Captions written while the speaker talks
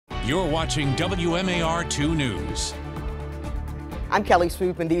You're watching WMAR 2 News. I'm Kelly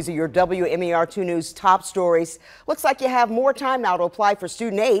Swoop, and these are your WMAR 2 News top stories. Looks like you have more time now to apply for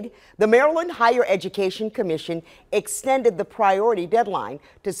student aid. The Maryland Higher Education Commission extended the priority deadline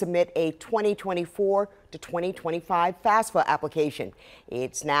to submit a 2024 to 2025 FAFSA application.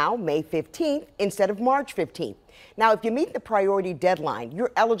 It's now May 15th instead of March 15th. Now, if you meet the priority deadline,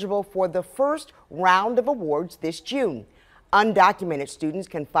 you're eligible for the first round of awards this June. Undocumented students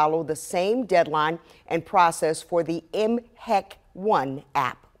can follow the same deadline and process for the MHEC-1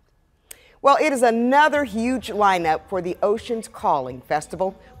 app. Well, it is another huge lineup for the Oceans Calling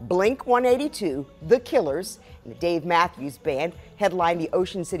Festival. Blink-182, The Killers, and the Dave Matthews Band headline the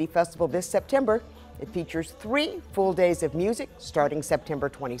Ocean City Festival this September. It features 3 full days of music starting September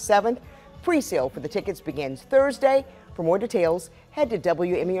 27th. Pre-sale for the tickets begins Thursday. For more details, head to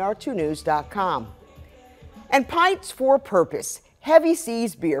WMAR2news.com. And Pints for Purpose, Heavy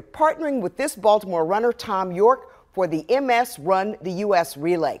Seas Beer, partnering with this Baltimore runner, Tom York, for the MS Run the U.S.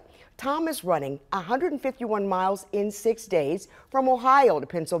 Relay. Tom is running 151 miles in 6 days from Ohio to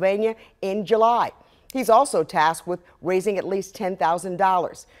Pennsylvania in July. He's also tasked with raising at least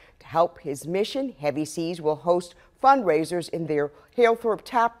 $10,000. To help his mission, Heavy Seas will host fundraisers in their Halethorpe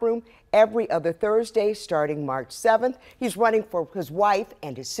Tap Room every other Thursday starting March 7th. He's running for his wife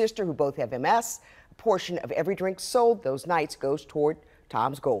and his sister, who both have MS. A portion of every drink sold those nights goes toward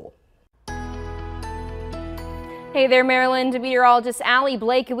Tom's goal. Hey there, Maryland. Meteorologist Allie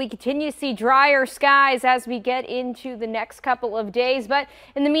Blake, and we continue to see drier skies as we get into the next couple of days. But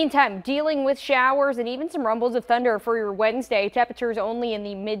in the meantime, dealing with showers and even some rumbles of thunder for your Wednesday. Temperatures only in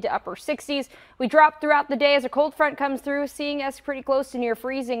the mid to upper 60s. We drop throughout the day as a cold front comes through, seeing us pretty close to near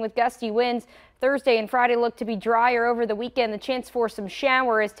freezing with gusty winds. Thursday and Friday look to be drier over the weekend. The chance for some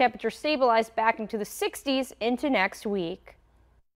shower as temperatures stabilize back into the 60s into next week.